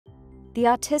The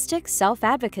Autistic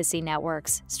Self-Advocacy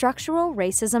Network's Structural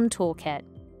Racism Toolkit.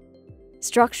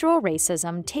 Structural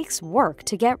racism takes work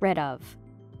to get rid of.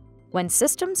 When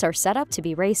systems are set up to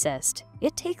be racist,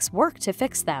 it takes work to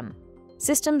fix them.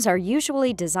 Systems are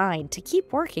usually designed to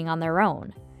keep working on their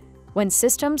own. When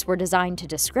systems were designed to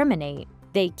discriminate,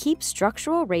 they keep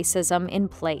structural racism in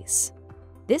place.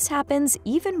 This happens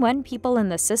even when people in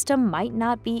the system might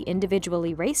not be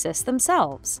individually racist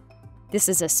themselves. This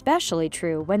is especially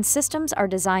true when systems are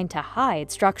designed to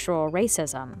hide structural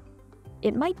racism.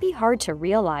 It might be hard to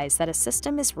realize that a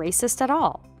system is racist at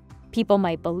all. People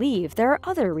might believe there are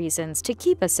other reasons to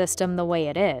keep a system the way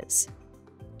it is.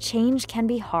 Change can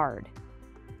be hard.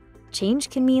 Change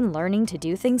can mean learning to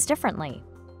do things differently.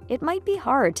 It might be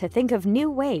hard to think of new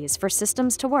ways for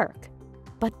systems to work.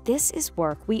 But this is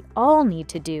work we all need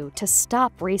to do to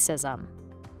stop racism.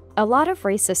 A lot of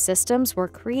racist systems were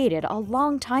created a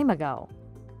long time ago.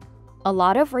 A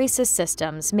lot of racist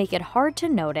systems make it hard to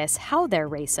notice how they're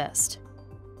racist.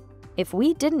 If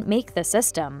we didn't make the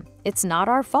system, it's not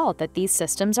our fault that these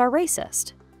systems are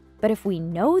racist. But if we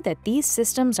know that these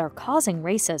systems are causing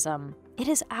racism, it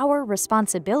is our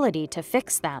responsibility to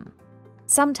fix them.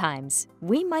 Sometimes,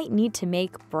 we might need to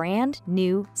make brand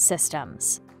new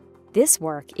systems. This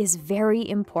work is very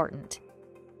important.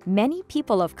 Many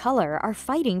people of color are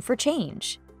fighting for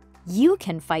change. You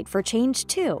can fight for change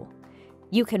too.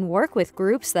 You can work with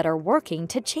groups that are working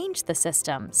to change the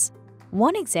systems.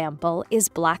 One example is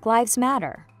Black Lives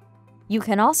Matter. You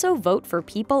can also vote for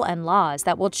people and laws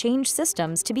that will change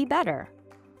systems to be better.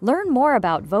 Learn more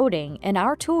about voting in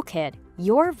our toolkit,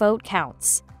 Your Vote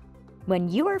Counts. When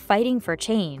you are fighting for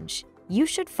change, you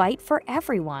should fight for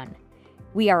everyone.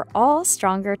 We are all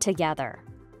stronger together.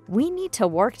 We need to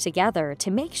work together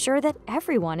to make sure that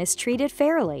everyone is treated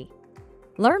fairly.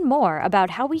 Learn more about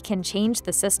how we can change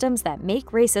the systems that make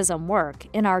racism work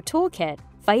in our toolkit,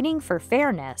 Fighting for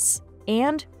Fairness,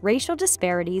 and Racial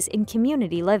Disparities in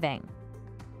Community Living.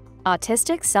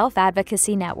 Autistic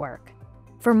Self-Advocacy Network.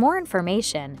 For more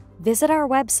information, visit our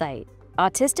website,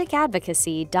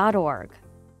 autisticadvocacy.org.